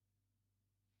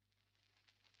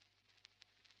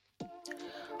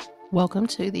Welcome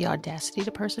to The Audacity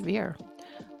to Persevere,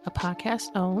 a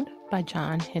podcast owned by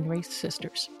John Henry's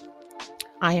sisters.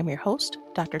 I am your host,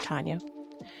 Dr. Tonya.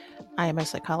 I am a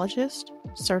psychologist,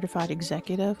 certified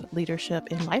executive leadership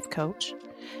and life coach,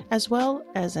 as well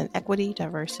as an equity,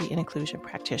 diversity, and inclusion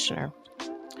practitioner.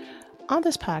 On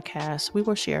this podcast, we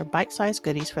will share bite-sized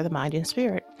goodies for the mind and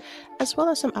spirit, as well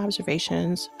as some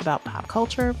observations about pop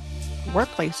culture,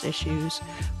 workplace issues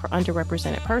for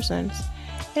underrepresented persons,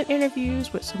 and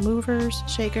interviews with some movers,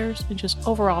 shakers, and just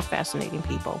overall fascinating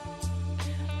people.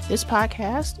 This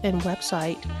podcast and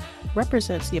website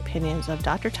represents the opinions of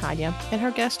Dr. Tonya and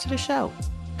her guests to the show.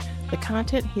 The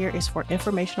content here is for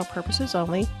informational purposes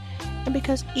only, and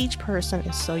because each person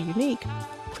is so unique,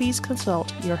 please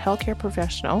consult your healthcare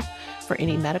professional for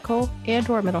any medical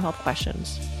and/or mental health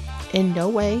questions. In no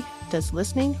way does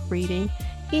listening, reading,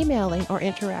 emailing, or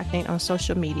interacting on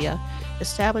social media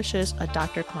establishes a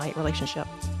doctor-client relationship.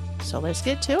 So let's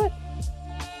get to it.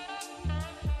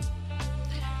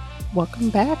 Welcome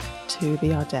back to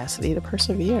The Audacity to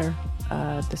Persevere.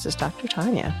 This is Dr.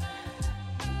 Tonya.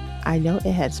 I know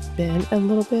it has been a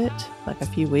little bit, like a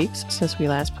few weeks, since we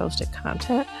last posted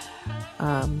content.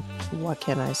 What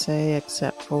can I say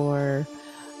except for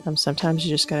sometimes you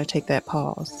just got to take that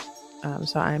pause.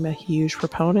 So I'm a huge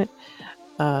proponent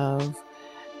of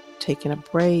taking a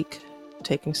break,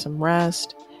 taking some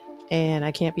rest, and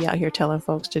I can't be out here telling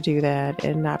folks to do that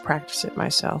and not practice it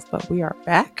myself. But we are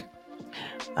back.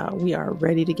 We are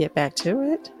ready to get back to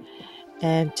it.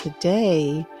 And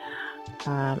today,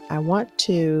 I want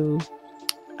to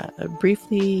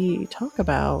briefly talk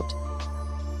about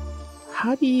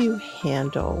how do you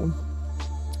handle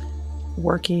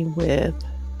working with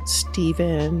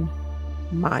Steven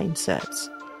mindsets?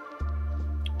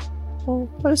 Well,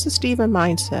 what is the Steven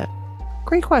mindset?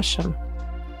 Great question.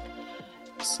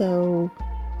 So,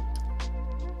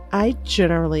 I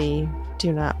generally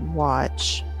do not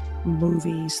watch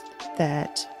movies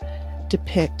that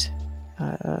depict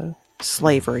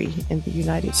slavery in the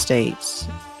United States.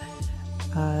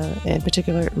 In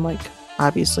particular,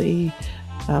 obviously,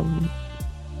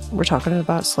 we're talking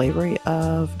about slavery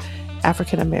of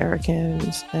African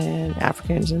Americans and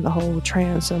Africans in the whole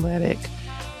transatlantic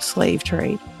slave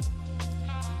trade.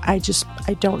 I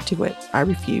don't do it. I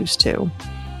refuse to.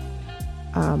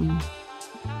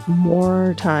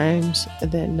 More times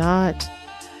than not,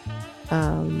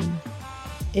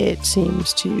 it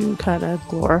seems to kind of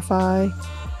glorify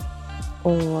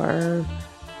or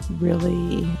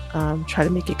really try to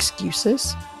make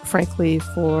excuses, frankly,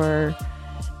 for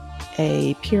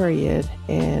a period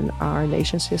in our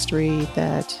nation's history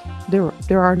that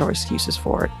there are no excuses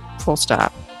for it, full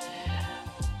stop.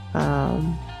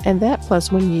 And that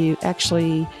plus when you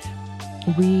actually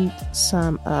read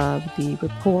some of the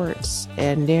reports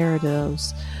and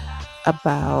narratives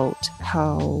about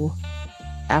how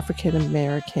African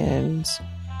Americans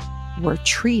were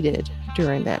treated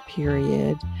during that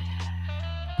period,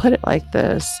 put it like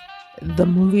this: the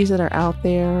movies that are out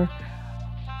there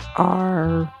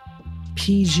are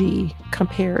PG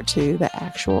compared to the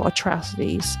actual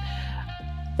atrocities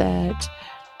that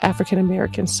African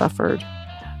Americans suffered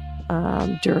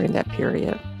during that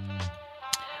period.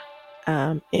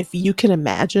 If you can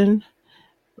imagine,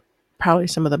 probably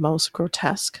some of the most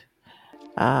grotesque,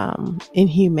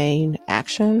 inhumane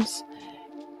actions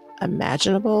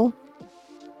imaginable,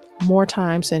 more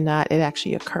times than not, it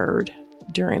actually occurred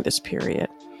during this period.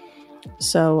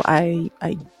 So I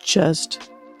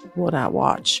just will not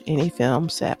watch any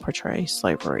films that portray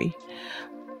slavery,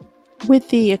 with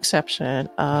the exception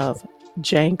of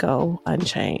Django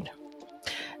Unchained.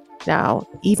 Now,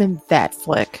 even that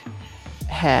flick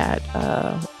had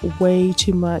way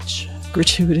too much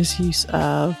gratuitous use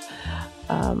of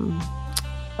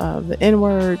the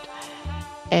N-word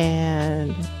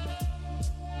and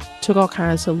took all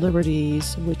kinds of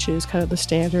liberties, which is kind of the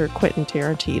standard Quentin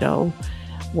Tarantino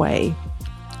way.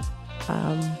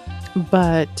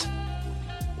 But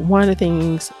one of the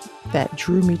things that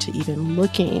drew me to even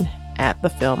looking at the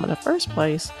film in the first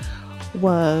place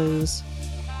was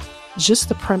just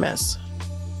the premise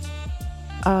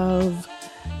of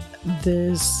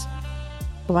this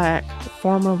Black,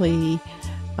 formerly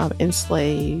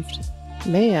enslaved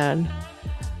man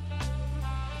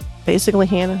basically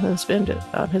handling his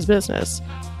business,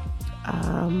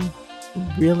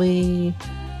 really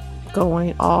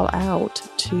going all out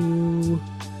to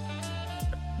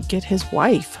get his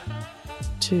wife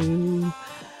to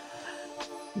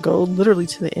go literally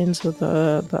to the ends of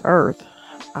the earth,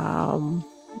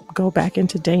 go back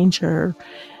into danger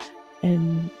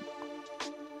and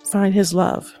find his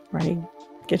love, right?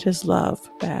 Get his love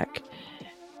back.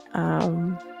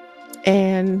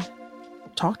 And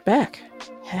talked back,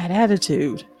 had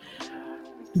attitude,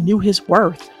 knew his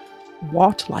worth,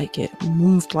 walked like it,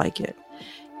 moved like it.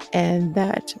 And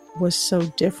that was so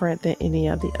different than any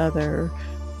of the other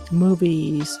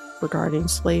movies regarding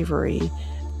slavery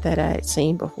that I had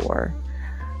seen before.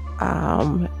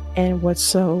 And what's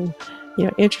so,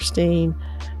 interesting,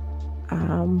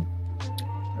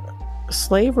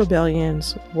 slave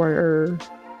rebellions were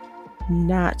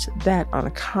not that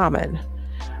uncommon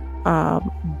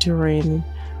during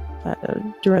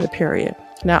the period.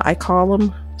 Now, I call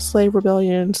them slave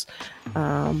rebellions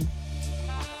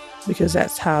because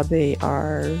that's how they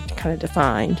are kind of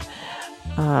defined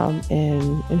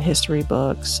in history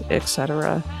books,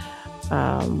 etc.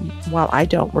 While I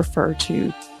don't refer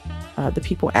to the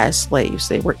people as slaves,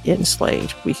 they were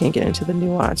enslaved. We can get into the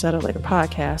nuance at a later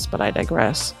podcast, but I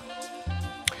digress.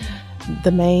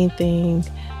 The main thing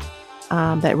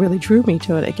that really drew me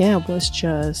to it again was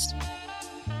just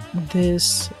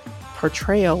this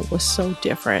portrayal was so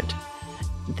different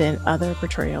than other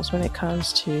portrayals when it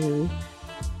comes to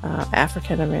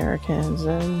African Americans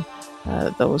and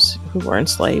those who were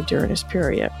enslaved during this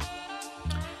period.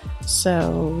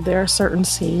 So there are certain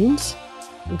scenes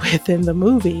within the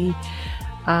movie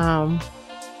that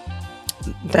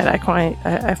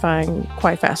I find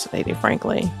quite fascinating,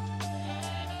 frankly.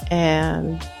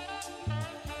 And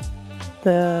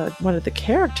one of the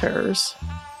characters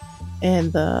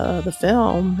in the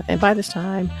film, and by this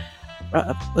time,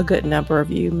 a good number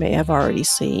of you may have already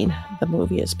seen the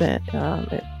movie. It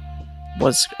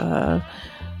was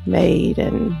made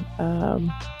and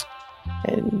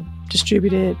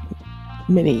distributed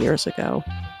many years ago,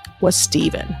 was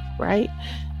Stephen, right?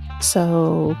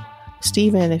 So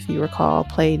Stephen, if you recall,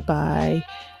 played by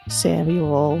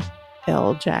Samuel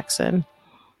L. Jackson,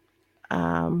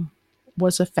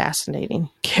 was a fascinating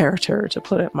character, to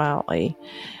put it mildly.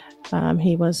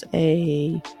 He was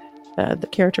the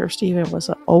character of Stephen was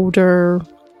an older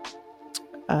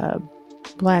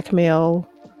black male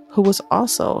who was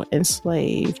also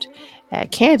enslaved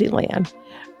at Candyland.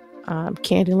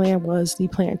 Candyland was the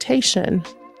plantation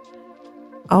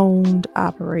owned,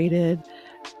 operated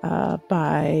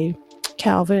by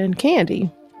Calvin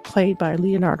Candy, played by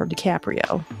Leonardo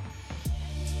DiCaprio.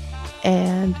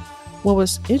 And what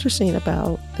was interesting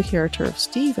about the character of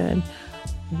Stephen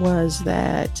was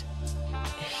that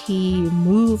he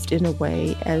moved in a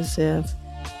way as if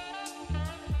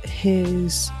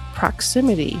his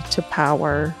proximity to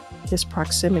power, his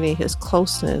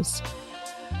closeness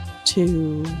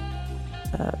to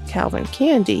Calvin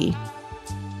Candy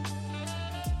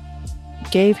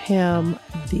gave him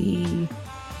the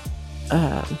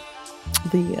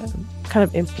kind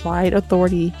of implied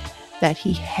authority that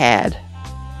he had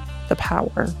the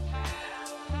power.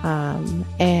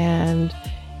 And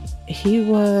he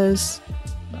was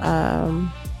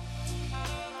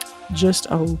just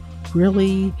a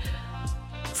really,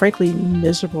 frankly,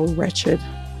 miserable, wretched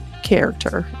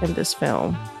character in this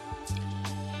film.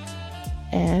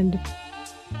 And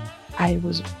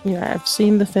I've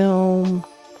seen the film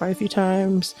quite a few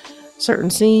times, certain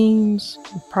scenes,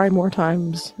 probably more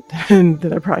times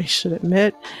than I probably should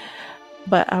admit.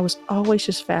 But I was always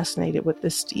just fascinated with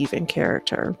this Stephen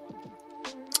character.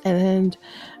 And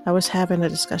I was having a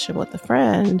discussion with a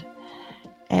friend,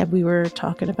 and we were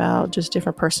talking about just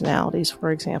different personalities,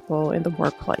 for example, in the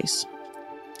workplace.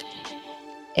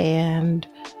 And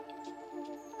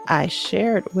I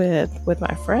shared with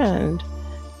my friend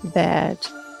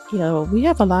that, we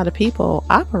have a lot of people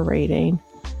operating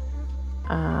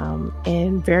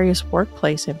in various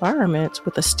workplace environments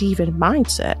with a Stephen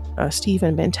mindset, a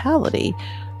Stephen mentality,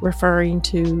 referring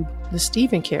to the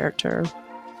Stephen character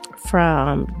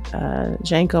from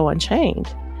Django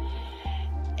Unchained.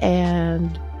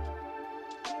 And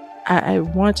I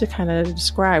want to kind of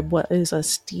describe what is a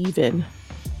Stephen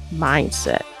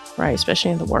mindset, right?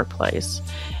 Especially in the workplace.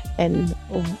 And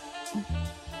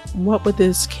what would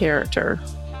this character,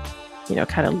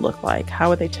 kind of look like? How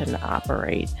would they tend to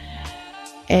operate?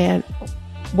 And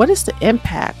what is the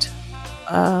impact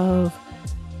of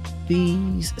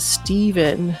these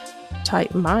Stephen type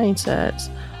mindsets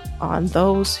on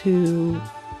those who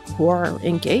are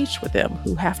engaged with them,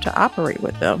 who have to operate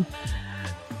with them?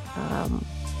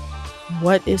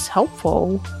 What is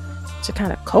helpful to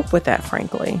kind of cope with that,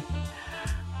 frankly?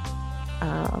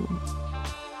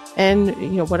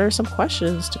 And what are some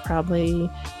questions to probably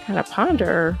kind of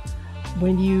ponder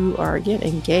when you are, again,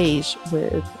 engaged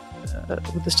with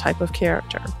this type of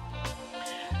character?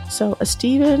 So a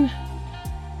Stephen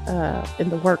in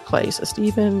the workplace, a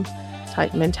Stephen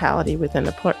type mentality within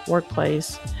the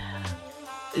workplace,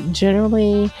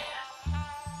 generally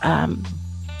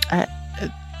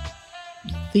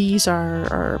these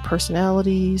are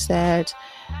personalities that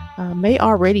may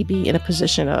already be in a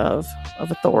position of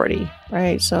authority,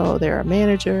 right? So they're a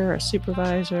manager, a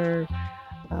supervisor,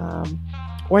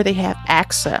 or they have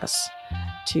access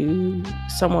to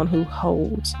someone who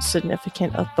holds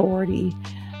significant authority,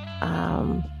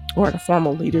 or in a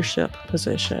formal leadership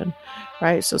position,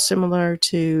 right? So similar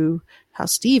to how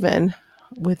Stephen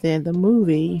within the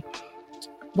movie,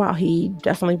 while he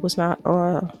definitely was not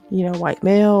a white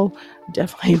male,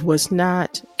 definitely was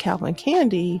not Calvin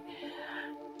Candy,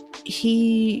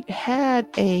 he had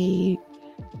a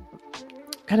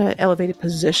kind of elevated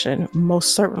position,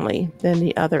 most certainly, than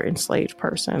the other enslaved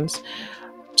persons,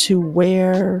 to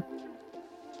where,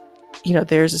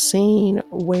 there's a scene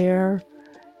where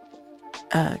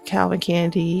Calvin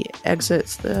Candy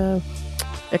excuses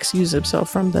himself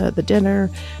from the dinner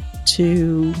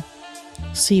to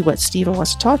see what Stephen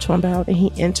wants to talk to him about, and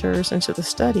he enters into the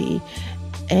study,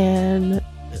 and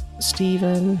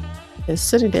Stephen is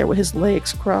sitting there with his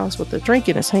legs crossed with a drink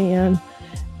in his hand,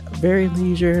 very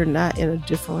leisure, not in a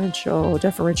deferential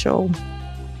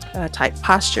type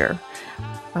posture.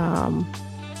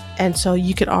 And so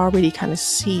you could already kind of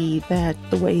see that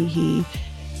the way he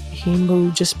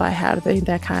moved, just by having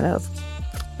that kind of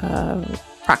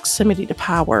proximity to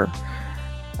power,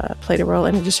 played a role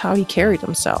in just how he carried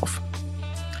himself.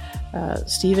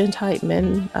 Stephen type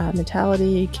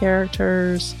mentality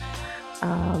characters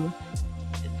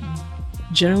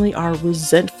generally are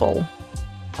resentful,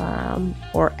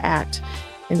 or act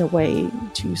in a way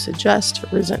to suggest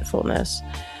resentfulness,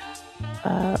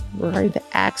 regarding the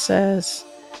access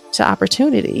to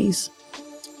opportunities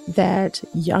that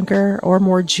younger or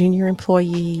more junior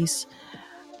employees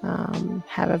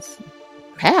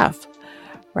have,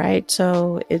 right?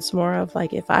 So it's more of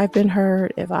like, if I've been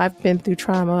hurt, if I've been through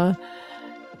trauma,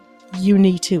 you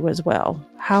need to as well.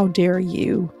 How dare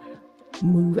you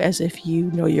move as if you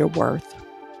know your worth?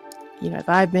 If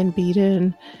I've been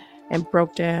beaten and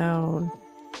broke down,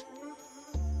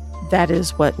 that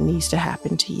is what needs to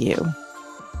happen to you.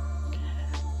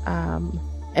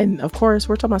 And of course,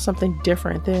 we're talking about something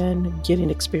different than getting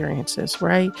experiences,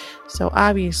 right? So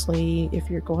obviously, if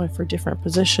you're going for different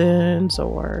positions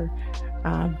or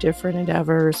different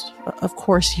endeavors, of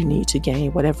course, you need to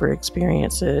gain whatever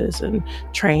experiences and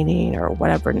training or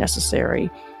whatever necessary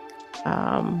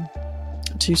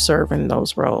to serve in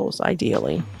those roles,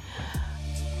 ideally.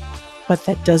 But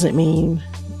that doesn't mean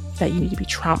that you need to be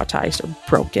traumatized or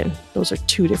broken. Those are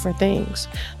two different things.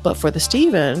 But for the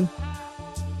Stephen,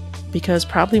 because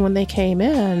probably when they came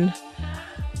in,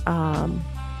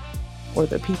 or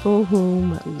the people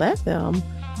whom led them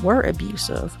were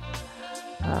abusive,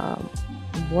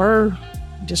 were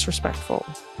disrespectful,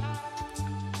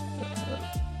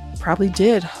 probably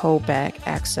did hold back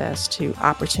access to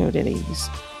opportunities,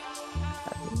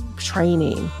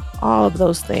 training, all of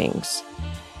those things.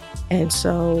 And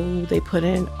so they put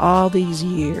in all these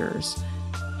years.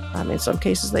 In some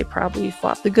cases, they probably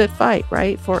fought the good fight,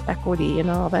 right, for equity and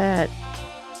all that.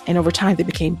 And over time, they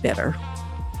became bitter.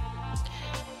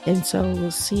 And so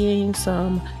seeing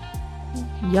some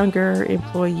younger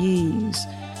employees,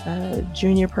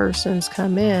 junior persons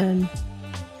come in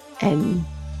and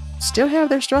still have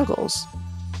their struggles,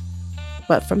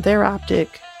 but from their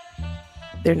optic,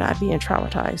 they're not being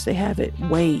traumatized. They have it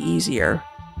way easier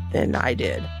than I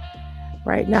did,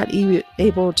 right? Not even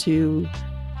able to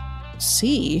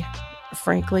see,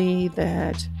 frankly,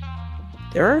 that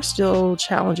there are still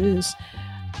challenges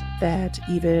that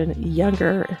even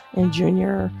younger and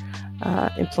junior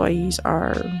employees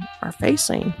are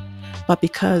facing, but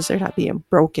because they're not being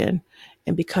broken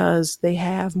and because they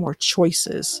have more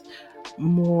choices,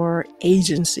 more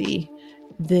agency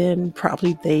than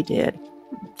probably they did,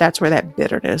 that's where that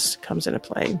bitterness comes into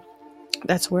play.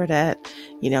 That's where that,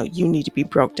 you need to be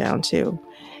broke down too.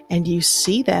 And you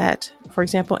see that, for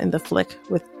example, in the flick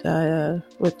with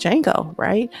Django,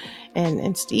 right?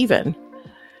 And Stephen,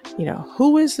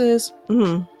 who is this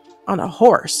on a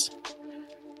horse,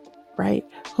 right?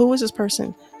 Who is this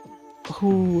person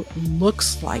who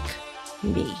looks like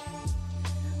me,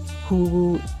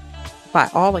 who by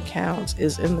all accounts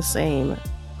is in the same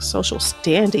social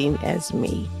standing as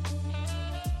me?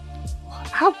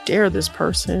 How dare this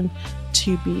person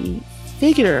to be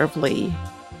figuratively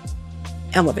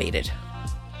elevated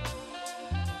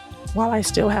while I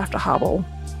still have to hobble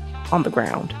on the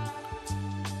ground?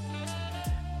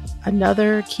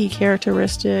 Another key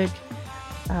characteristic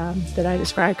that I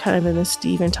describe kind of in the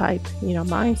Stephen type,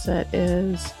 mindset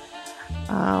is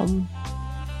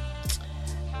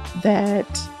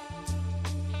that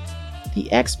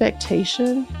the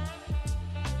expectation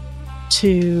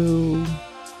to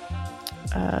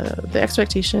the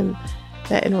expectation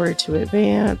that in order to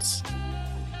advance,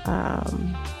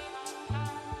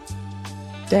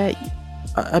 that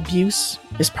abuse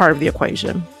is part of the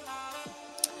equation.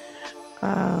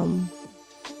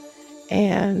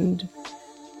 And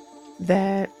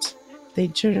that they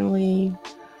generally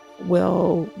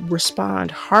will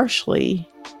respond harshly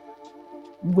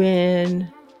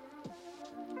when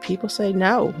people say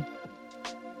no.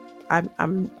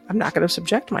 I'm not going to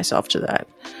subject myself to that,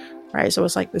 right? So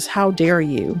it's like this, how dare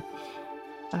you?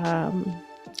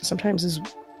 Sometimes is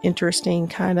interesting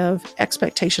kind of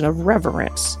expectation of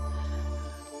reverence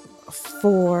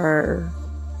for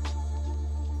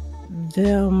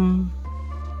them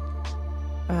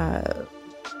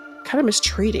kind of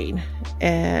mistreating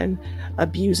and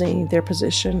abusing their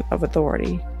position of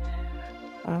authority.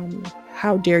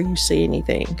 How dare you say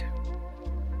anything?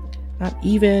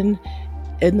 Even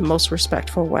in the most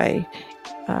respectful way.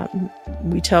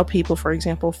 We tell people, for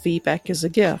example, feedback is a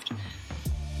gift.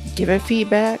 Giving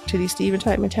feedback to these Stephen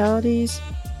type mentalities,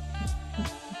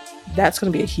 that's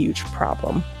going to be a huge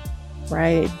problem,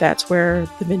 right? That's where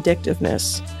the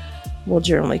vindictiveness will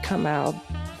generally come out.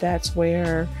 That's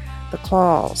where the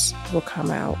claws will come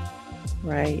out,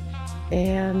 right?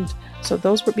 And so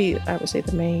those would be, I would say,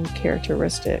 the main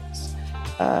characteristics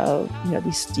of,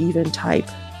 these Stephen type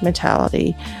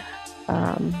mentality.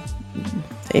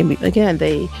 They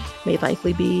may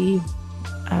likely be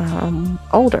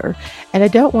older, and I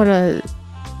don't want to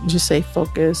just say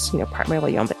focus,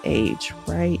 primarily on the age,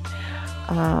 right?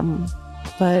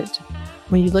 But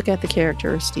when you look at the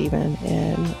character of Stephen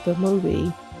in the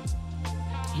movie,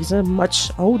 he's a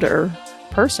much older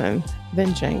person than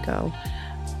Django,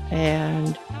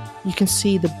 and you can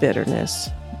see the bitterness,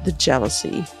 the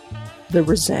jealousy, the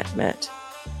resentment,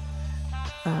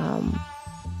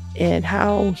 and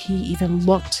how he even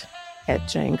looked at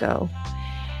Django.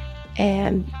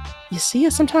 And you see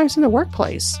it sometimes in the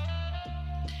workplace.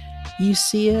 You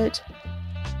see it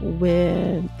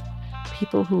with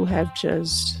people who have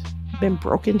just been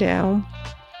broken down,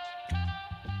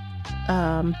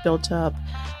 built up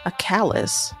a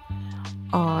callous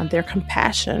on their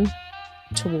compassion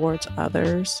towards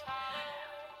others,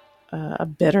 a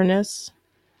bitterness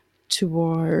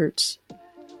towards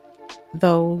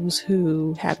those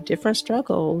who have different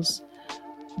struggles,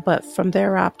 but from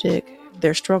their optic,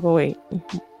 their struggle,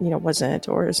 wasn't,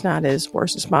 or it's not as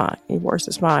worse as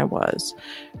mine was,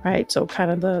 right? So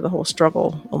kind of the whole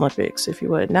struggle Olympics, if you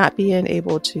would, not being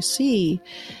able to see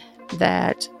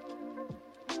that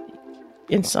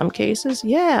in some cases,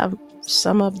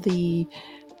 some of the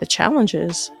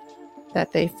challenges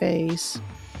that they face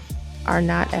are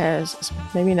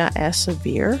maybe not as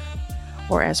severe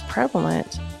or as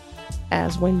prevalent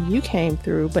as when you came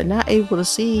through, but not able to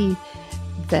see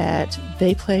that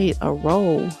they played a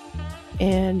role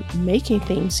in making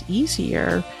things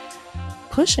easier,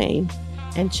 pushing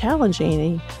and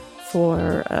challenging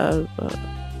for a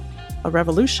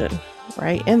revolution,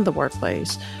 right, in the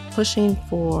workplace, pushing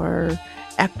for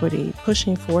equity,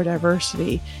 pushing for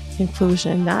diversity,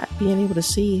 inclusion, not being able to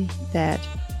see that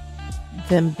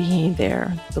them being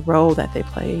there, the role that they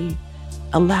played,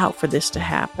 allowed for this to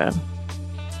happen.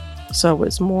 So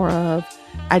it's more of,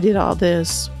 I did all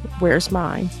this, where's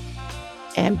mine?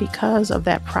 And because of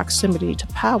that proximity to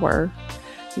power,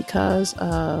 because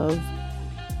of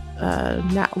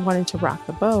not wanting to rock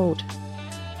the boat,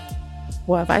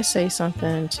 well, if I say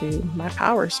something to my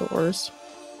power source,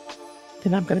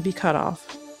 then I'm going to be cut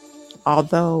off.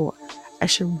 Although I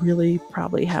should really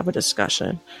probably have a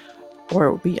discussion, or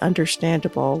it would be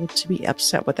understandable to be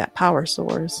upset with that power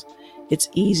source. It's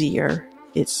easier,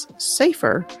 it's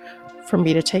safer for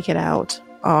me to take it out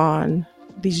on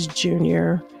these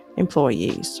junior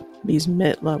employees, these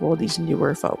mid-level, these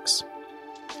newer folks.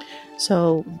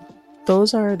 So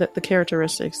those are the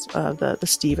characteristics of the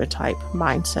Stephen type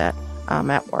mindset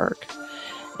at work.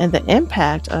 And the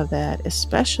impact of that,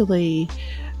 especially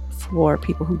for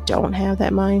people who don't have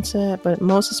that mindset, but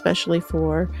most especially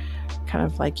for kind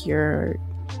of like your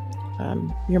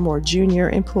more junior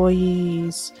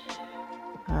employees,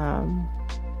 and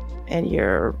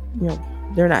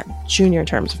they're not junior in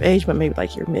terms of age, but maybe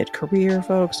like your mid-career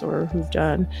folks, or who've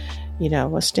done,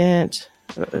 a stint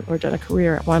or done a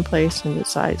career at one place and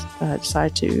decide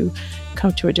to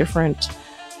come to a different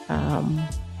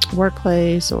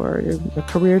workplace, or a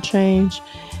career change,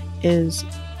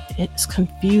 it's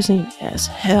confusing as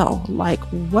hell. Like,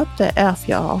 what the F,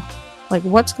 y'all? Like,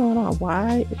 what's going on?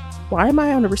 Why am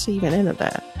I on the receiving end of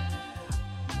that?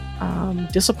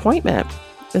 Disappointment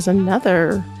is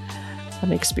another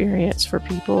experience for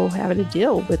people having to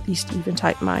deal with these Stephen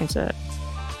type mindset.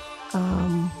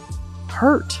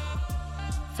 Hurt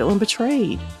feeling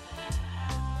betrayed,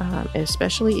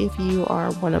 especially if you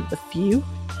are one of the few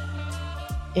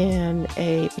in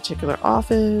a particular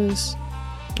office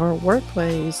or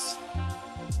workplace.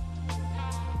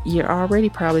 You're already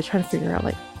probably trying to figure out,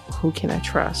 like, who can I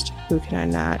trust? Who can I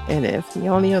not? And if the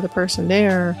only other person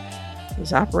there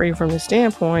is operating from this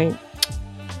standpoint,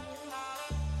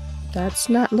 that's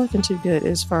not looking too good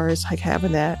as far as like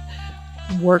having that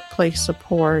workplace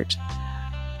support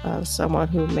of someone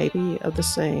who may be of the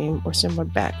same or similar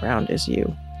background as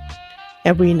you.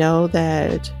 And we know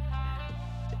that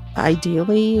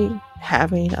ideally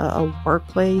having a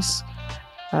workplace,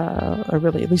 or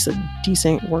really at least a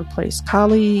decent workplace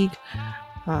colleague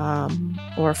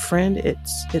or a friend,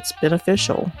 it's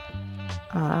beneficial.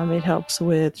 It helps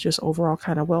with just overall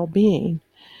kind of well-being.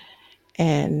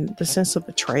 And the sense of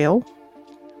betrayal,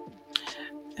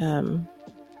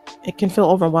 it can feel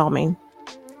overwhelming,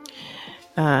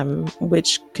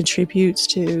 which contributes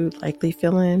to likely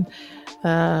feeling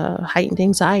heightened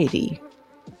anxiety,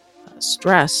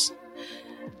 stress.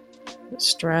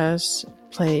 Stress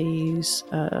plays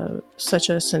such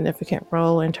a significant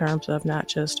role in terms of not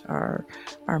just our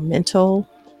mental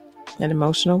and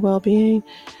emotional well-being,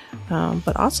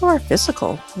 but also our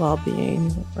physical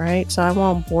well-being, right? So I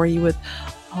won't bore you with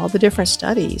all the different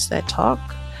studies that talk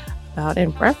about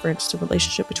and reference the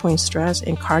relationship between stress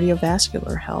and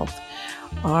cardiovascular health,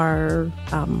 our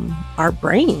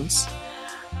brains.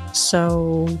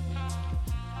 So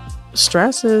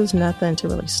stress is nothing to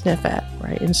really sniff at,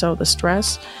 right? And so the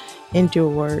stress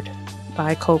endured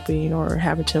by coping or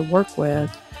having to work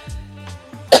with,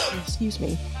 excuse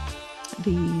me,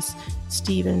 these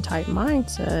Stephen type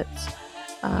mindsets,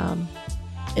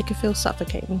 it can feel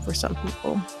suffocating for some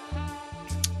people.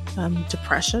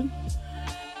 Depression,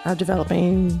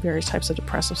 developing various types of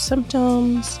depressive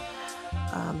symptoms,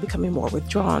 becoming more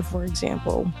withdrawn, for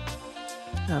example,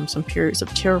 some periods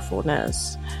of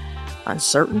tearfulness,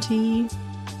 uncertainty,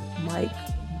 like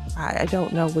I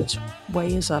don't know which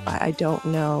way is up. I don't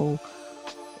know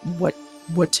what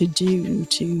to do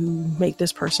to make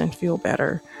this person feel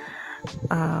better.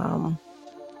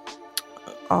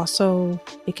 Also,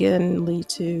 it can lead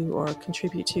to or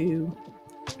contribute to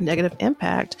negative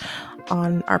impact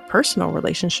on our personal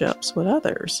relationships with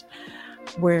others,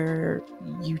 where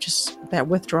you just, that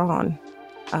withdrawn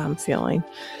feeling,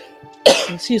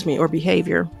 excuse me, or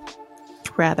behavior,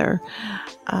 rather,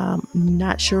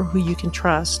 not sure who you can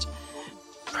trust,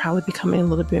 probably becoming a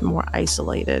little bit more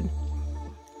isolated.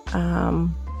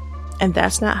 And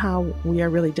that's not how we are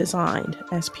really designed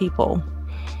as people.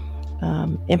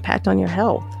 Impact on your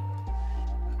health.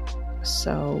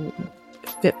 So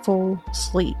fitful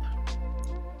sleep,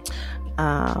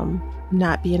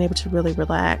 not being able to really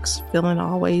relax, feeling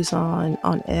always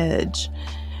on edge.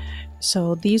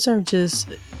 So these are just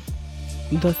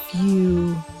the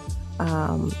few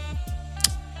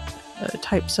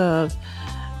types of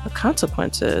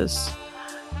consequences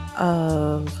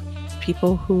of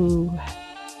people who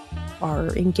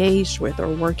are engaged with or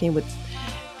working with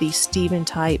these Stephen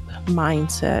type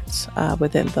mindsets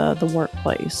within the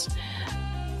workplace.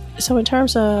 So in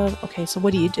terms of, okay, so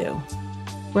what do you do,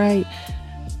 right?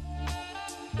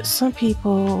 Some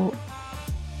people,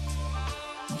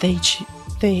 they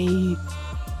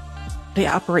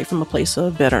operate from a place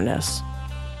of bitterness,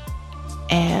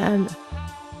 and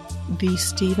these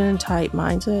Stephen type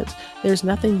mindsets, there's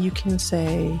nothing you can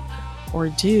say or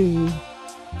do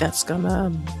that's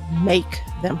gonna make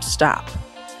them stop.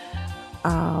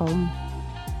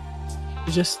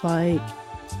 Just like,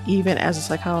 even as a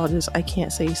psychologist, I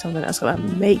can't say something that's gonna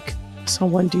make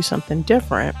someone do something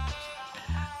different,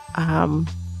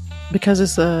 because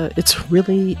it's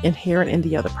really inherent in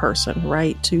the other person,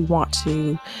 right? To want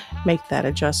to make that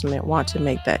adjustment, want to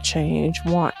make that change,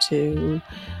 want to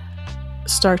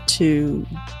start to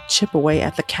chip away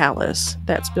at the callus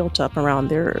that's built up around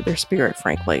their spirit,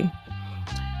 frankly.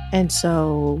 And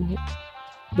so,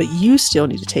 but you still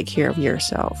need to take care of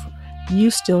yourself.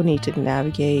 You still need to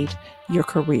navigate your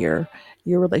career,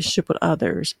 your relationship with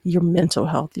others, your mental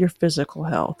health, your physical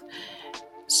health.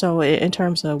 So in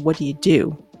terms of what do you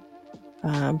do?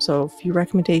 So a few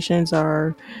recommendations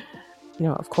are,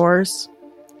 of course,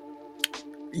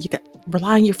 you got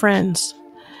rely on your friends.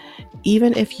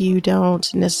 Even if you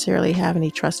don't necessarily have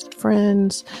any trusted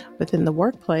friends within the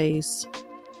workplace,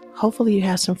 hopefully you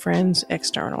have some friends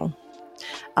external.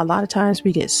 A lot of times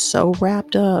we get so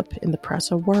wrapped up in the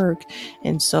press of work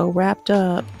and so wrapped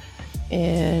up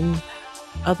in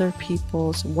other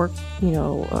people's work,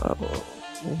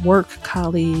 work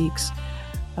colleagues,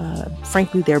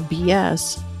 frankly, their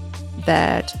BS,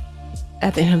 that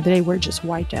at the end of the day, we're just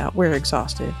wiped out. We're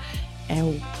exhausted.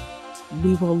 And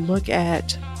we will look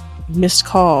at missed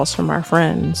calls from our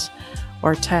friends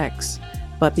or texts,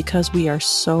 but because we are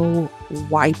so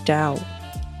wiped out,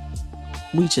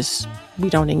 we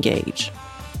don't engage.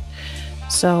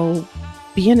 So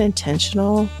being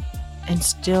intentional and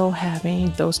still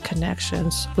having those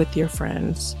connections with your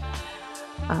friends,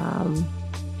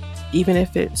 even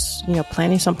if it's,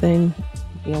 planning something,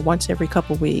 once every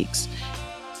couple weeks,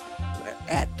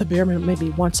 at the bare minimum, maybe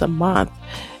once a month,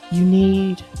 you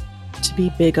need to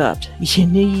be big upped. You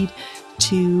need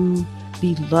to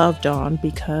be loved on,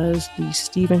 because these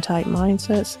Steven type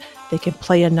mindsets, they can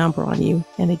play a number on you.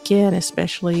 And again,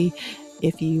 especially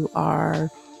if you are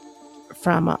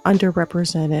from an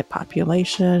underrepresented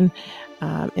population,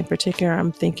 in particular,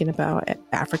 I'm thinking about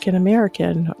African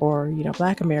American or,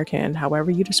 Black American,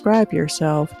 however you describe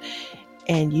yourself,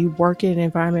 and you work in an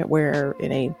environment where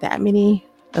it ain't that many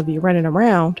of you running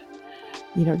around,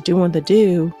 doing the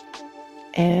do,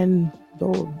 and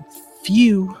the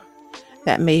few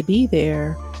that may be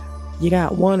there, you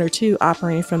got one or two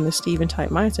operating from the Steven type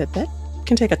mindset, that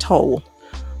can take a toll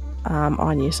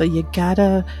on you. So you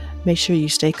gotta make sure you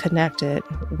stay connected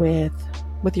with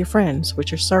your friends,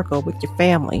 with your circle, with your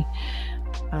family.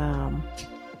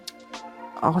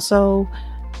 Also,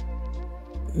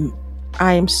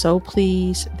 I am so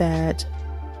pleased that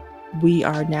we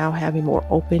are now having more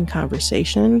open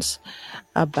conversations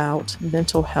about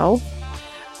mental health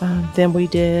than we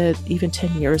did even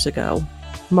 10 years ago.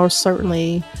 Most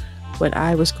certainly when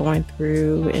I was going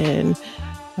through and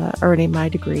earning my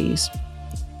degrees,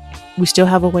 we still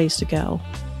have a ways to go.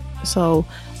 So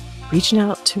reaching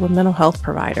out to a mental health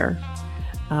provider,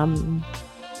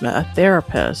 a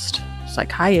therapist,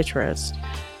 psychiatrist,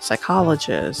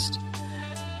 psychologist,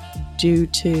 due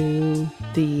to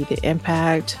the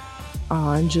impact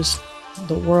on just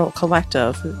the world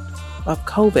collective of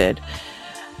COVID,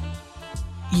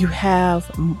 you have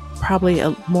probably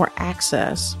more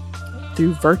access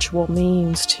through virtual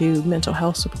means to mental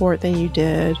health support than you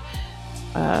did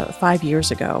 5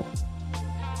 years ago.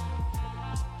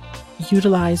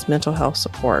 Utilize mental health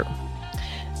support.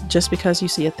 Just because you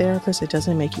see a therapist, it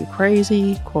doesn't make you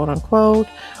crazy, quote unquote,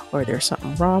 or there's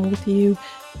something wrong with you.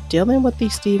 Dealing with the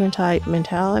Steven type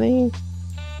mentality,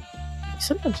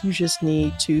 sometimes you just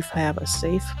need to have a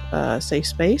safe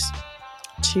space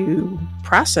to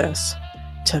process,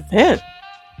 to vent.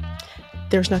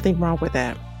 There's nothing wrong with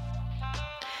that.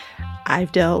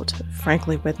 I've dealt,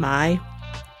 frankly, with my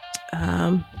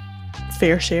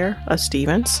fair share of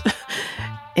Stevens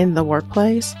in the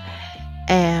workplace,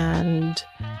 and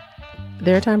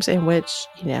there are times in which,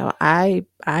 I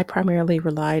primarily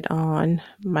relied on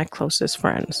my closest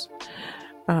friends.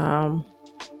 Now,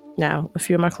 a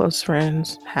few of my close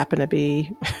friends happen to be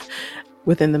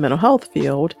within the mental health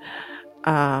field.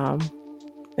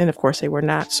 And of course, they were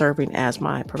not serving as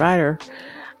my provider.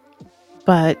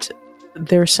 But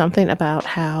there's something about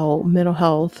how mental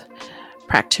health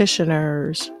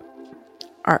practitioners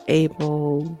are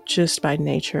able, just by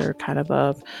nature kind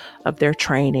of their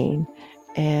training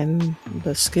and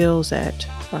the skills that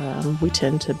we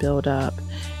tend to build up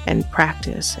and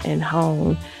practice and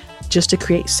hone, just to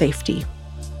create safety.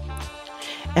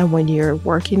 And when you're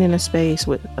working in a space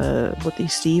with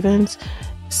these Stevens,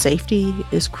 safety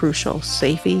is crucial.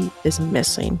 Safety is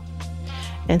missing.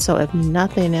 And so if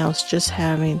nothing else, just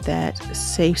having that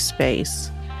safe space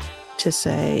to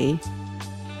say,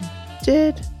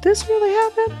 did this really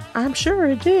happen? I'm sure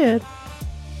it did.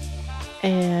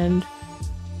 And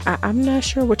I'm not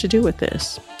sure what to do with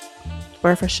this,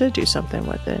 or if I should do something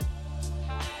with it.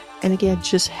 And again,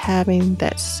 just having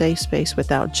that safe space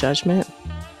without judgment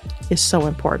is so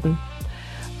important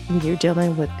when you're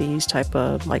dealing with these type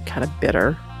of kind of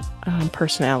bitter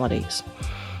personalities.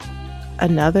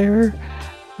 Another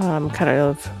kind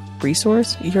of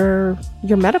resource, your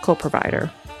medical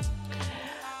provider.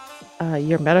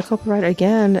 Your medical provider,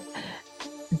 again,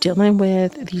 dealing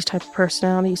with these type of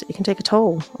personalities, it can take a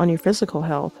toll on your physical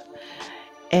health.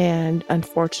 And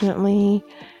unfortunately,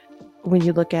 when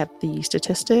you look at the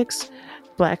statistics,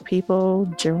 Black people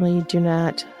generally do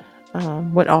not,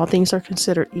 when all things are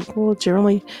considered equal,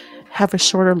 generally have a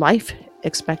shorter life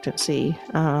expectancy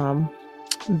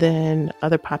than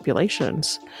other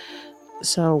populations.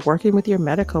 So working with your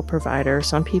medical provider,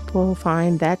 some people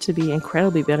find that to be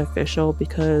incredibly beneficial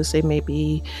because they may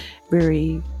be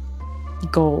very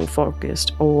goal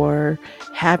focused, or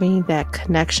having that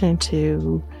connection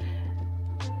to,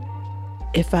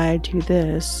 if I do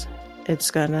this, it's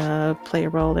gonna play a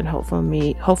role in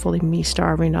hopefully me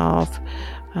starving off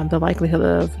the likelihood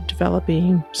of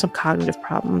developing some cognitive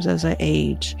problems as I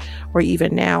age, or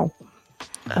even now.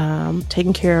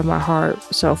 taking care of my heart.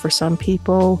 So for some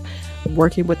people,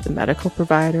 working with the medical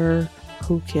provider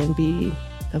who can be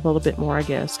a little bit more, I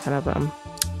guess, kind of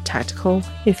tactical,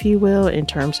 if you will, in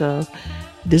terms of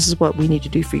this is what we need to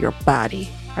do for your body,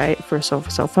 right? So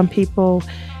some people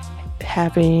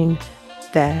having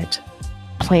that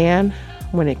plan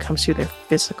when it comes to their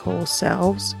physical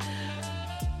selves,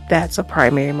 that's a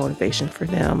primary motivation for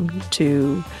them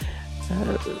to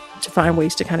find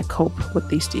ways to kind of cope with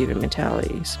these Steven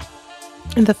mentalities.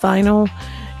 And the final,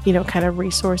 kind of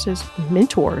resources,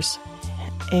 mentors,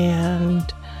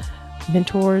 and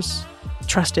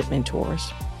trusted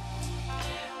mentors.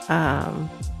 And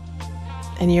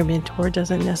your mentor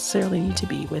doesn't necessarily need to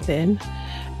be within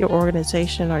your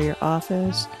organization or your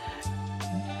office.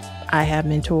 I have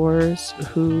mentors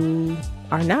who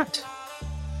are not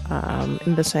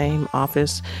in the same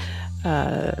office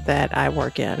that I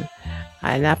work in.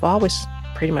 And I've always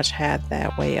pretty much had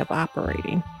that way of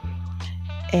operating.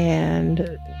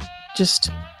 And just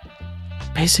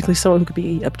basically someone who could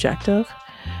be objective,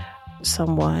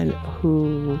 someone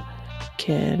who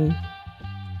can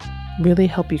really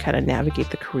help you kind of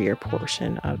navigate the career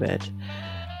portion of it,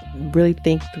 really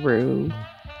think through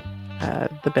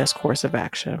the best course of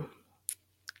action,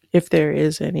 if there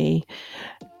is any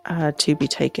to be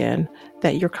taken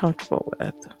that you're comfortable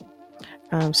with.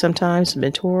 Sometimes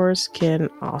mentors can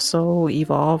also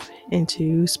evolve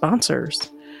into sponsors,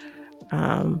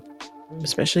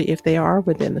 especially if they are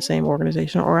within the same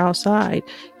organization or outside.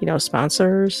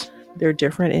 Sponsors, they're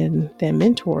different than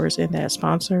mentors in that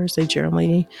sponsors, they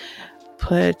generally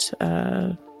put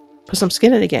some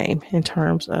skin in the game in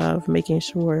terms of making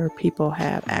sure people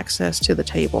have access to the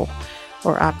table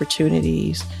or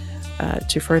opportunities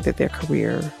to further their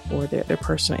career or their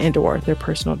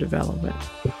personal development.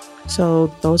 So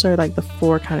those are like the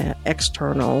four kind of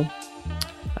external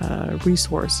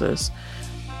resources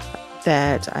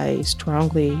that I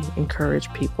strongly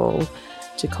encourage people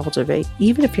to cultivate,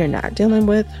 even if you're not dealing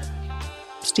with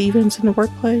Stevens in the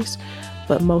workplace,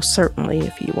 but most certainly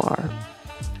if you are.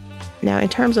 Now, in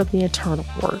terms of the internal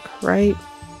work, right?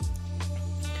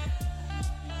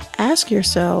 Ask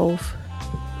yourself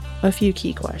a few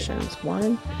key questions.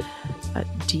 One,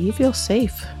 do you feel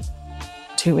safe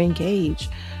to engage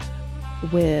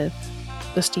with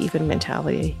the Steven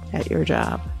mentality at your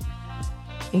job?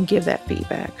 And give that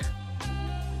feedback.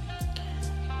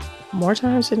 More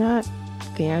times than not,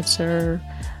 the answer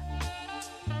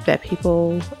that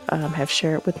people have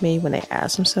shared with me when they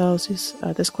ask themselves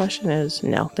this question is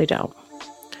no, they don't.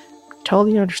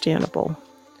 Totally understandable.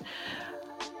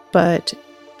 But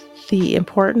the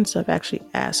importance of actually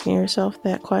asking yourself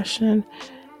that question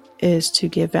is to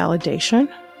give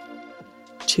validation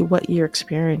to what you're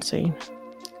experiencing,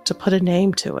 to put a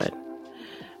name to it.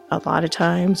 A lot of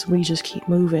times we just keep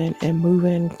moving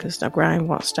because the grind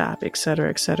won't stop, et cetera,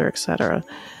 et cetera, et cetera.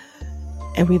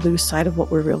 And we lose sight of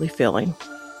what we're really feeling.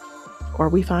 Or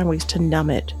we find ways to numb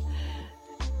it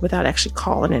without actually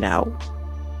calling it out.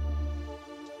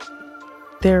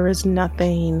 There is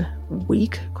nothing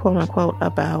weak, quote unquote,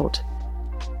 about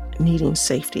needing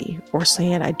safety or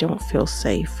saying I don't feel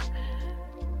safe.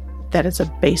 That is a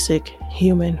basic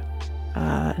human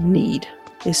need,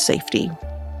 is safety.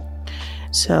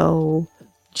 So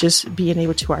just being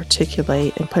able to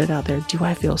articulate and put it out there, do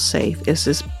I feel safe? Is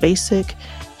this basic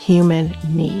human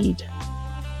need?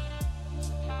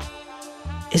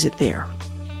 Is it there?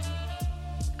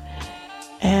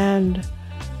 And,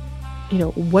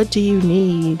 what do you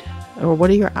need, or what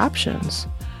are your options?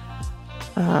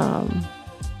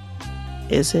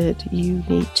 Is it you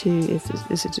need to,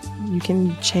 is it you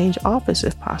can change office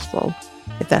if possible,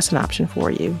 if that's an option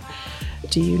for you?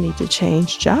 Do you need to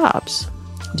change jobs?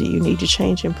 Do you need to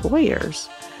change employers?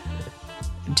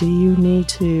 Do you need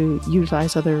to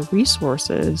utilize other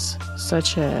resources,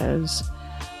 such as,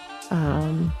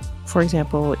 for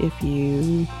example, if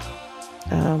you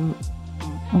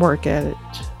work at,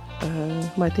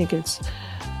 I think it's,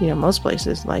 most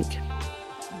places like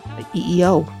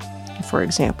EEO, for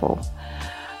example.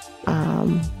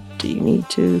 Do you need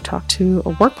to talk to a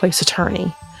workplace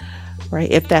attorney,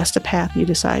 right? If that's the path you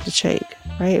decide to take,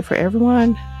 right? For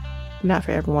everyone, not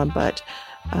for everyone, but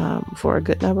for a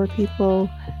good number of people,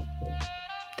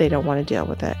 they don't want to deal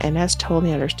with that. And that's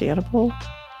totally understandable.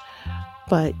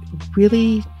 But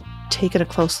really taking a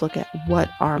close look at what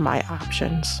are my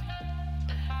options.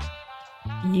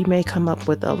 You may come up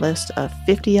with a list of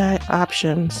 50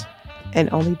 options and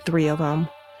only 3 of them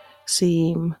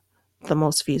seem the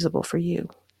most feasible for you.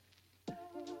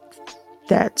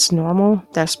 That's normal.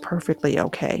 That's perfectly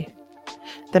okay.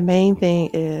 The main thing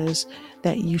is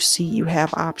that you see you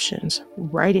have options.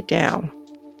 Write it down.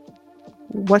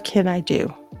 what can I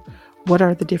do? What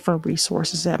are the different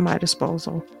resources at my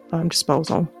disposal?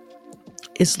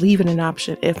 Is leaving an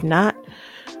option? If not,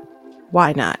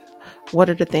 why not? What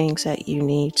are the things that you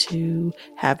need to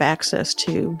have access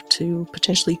to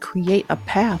potentially create a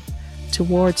path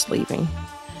towards leaving?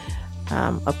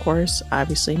 Of course,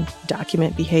 obviously,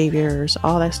 document behaviors,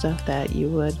 all that stuff that you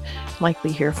would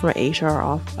likely hear from an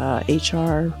HR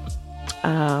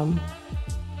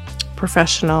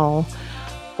professional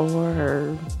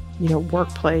or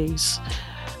workplace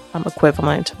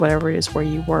equivalent, whatever it is where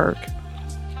you work.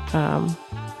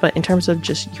 But in terms of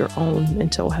just your own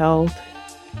mental health,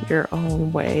 your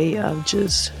own way of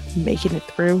just making it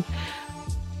through,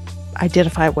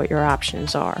 identify what your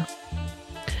options are.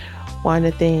 One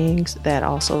of the things that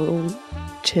also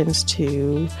tends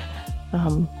to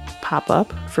pop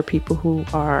up for people who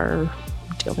are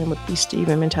dealing with these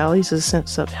Steven mentalities is a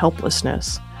sense of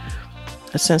helplessness,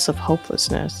 a sense of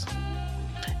hopelessness.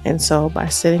 And so by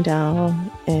sitting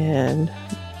down and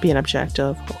being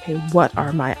objective, okay, what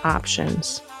are my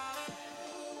options?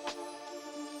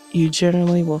 You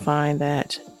generally will find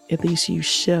that at least you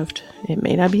shift. It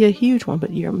may not be a huge one,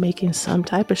 but you're making some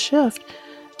type of shift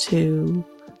to,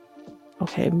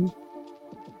 okay,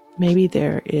 maybe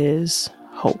there is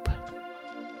hope.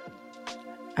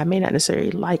 I may not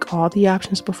necessarily like all the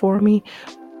options before me,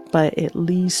 but at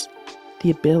least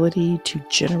the ability to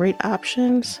generate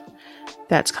options,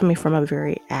 that's coming from a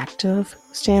very active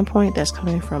standpoint. That's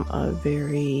coming from a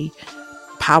very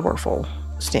powerful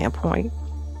standpoint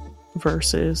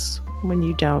versus when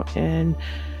you don't and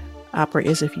operate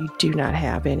as if you do not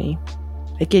have any.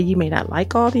 Again, you may not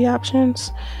like all the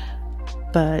options,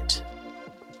 but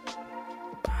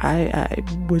I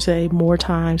would say more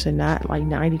times than not, like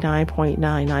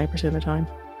 99.99% of the time,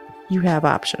 you have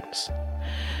options.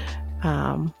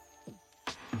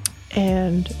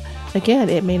 And again,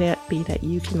 it may not be that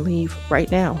you can leave right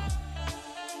now.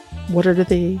 What are the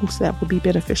things that would be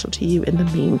beneficial to you in the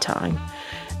meantime?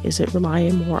 Is it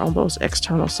relying more on those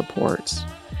external supports?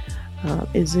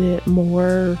 Is it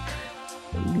more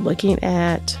looking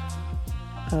at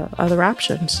other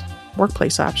options,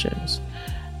 workplace options,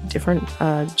 different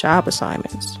job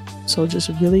assignments? So just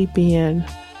really being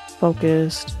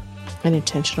focused and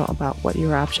intentional about what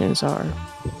your options are.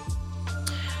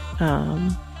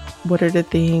 What are the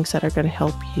things that are going to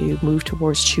help you move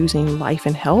towards choosing life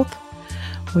and health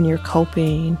when you're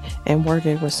coping and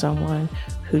working with someone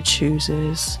who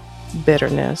chooses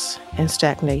bitterness and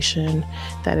stagnation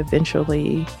that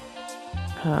eventually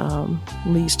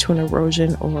leads to an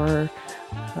erosion or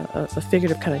a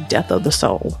figurative kind of death of the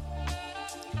soul?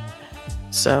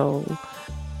 So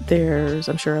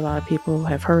I'm sure a lot of people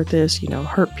have heard this,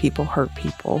 hurt people hurt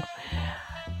people.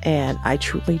 And I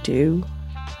truly do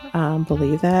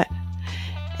believe that.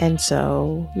 And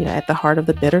so, at the heart of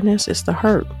the bitterness is the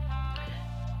hurt.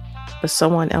 But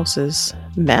someone else's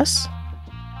mess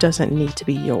doesn't need to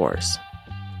be yours.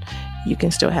 You can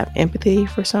still have empathy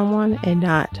for someone and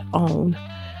not own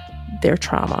their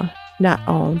trauma, not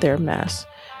own their mess.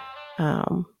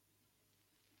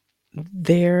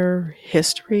 Their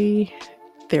history,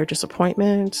 their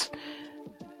disappointments,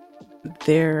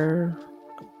 their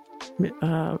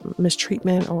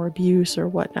mistreatment or abuse or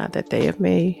whatnot that they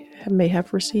may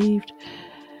have received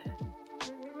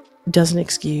doesn't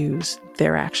excuse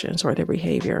their actions or their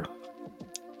behavior.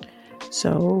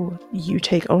 So you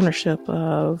take ownership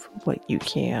of what you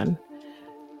can,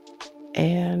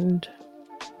 and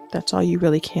that's all you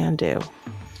really can do,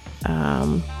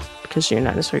 because you're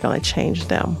not necessarily going to change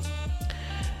them.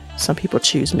 Some people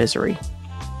choose misery.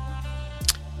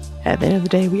 At the end of the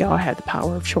day, we all have the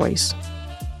power of choice.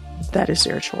 That is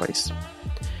their choice.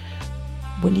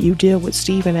 When you deal with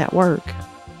Steven at work,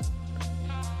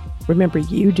 remember,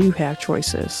 you do have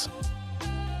choices.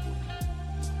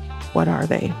 What are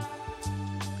they?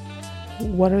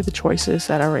 What are the choices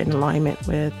that are in alignment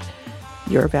with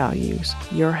your values,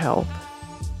 your health,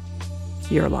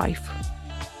 your life?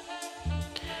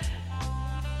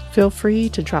 Feel free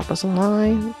to drop us a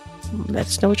line. Let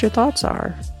us know what your thoughts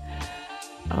are.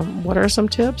 What are some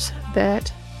tips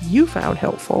that you found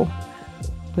helpful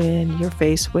when you're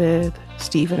faced with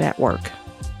Steven at work?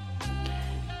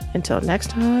 Until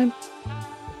next time,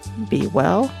 be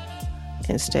well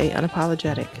and stay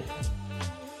unapologetic.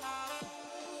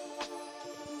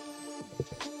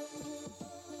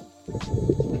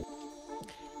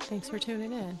 Thanks for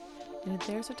tuning in. And if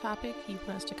there's a topic you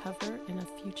want us to cover in a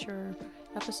future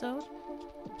episode,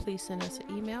 please send us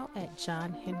an email at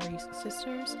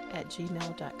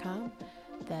johnhenrysisters@gmail.com.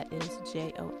 That is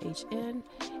JOHNHENRYS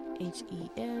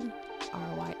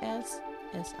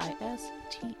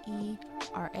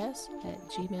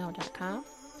sisters@gmail.com.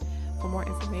 For more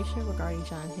information regarding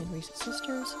John Henry's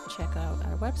Sisters, check out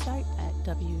our website at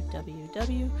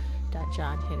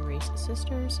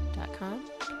www.johnhenryssisters.com.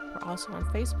 We're also on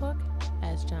Facebook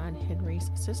as John Henry's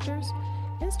Sisters,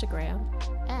 Instagram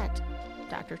at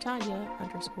Dr.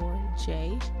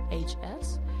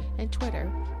 Tonya_JHS, and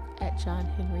Twitter at John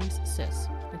Henry's Sis.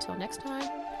 Until next time,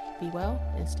 be well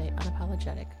and stay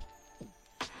unapologetic.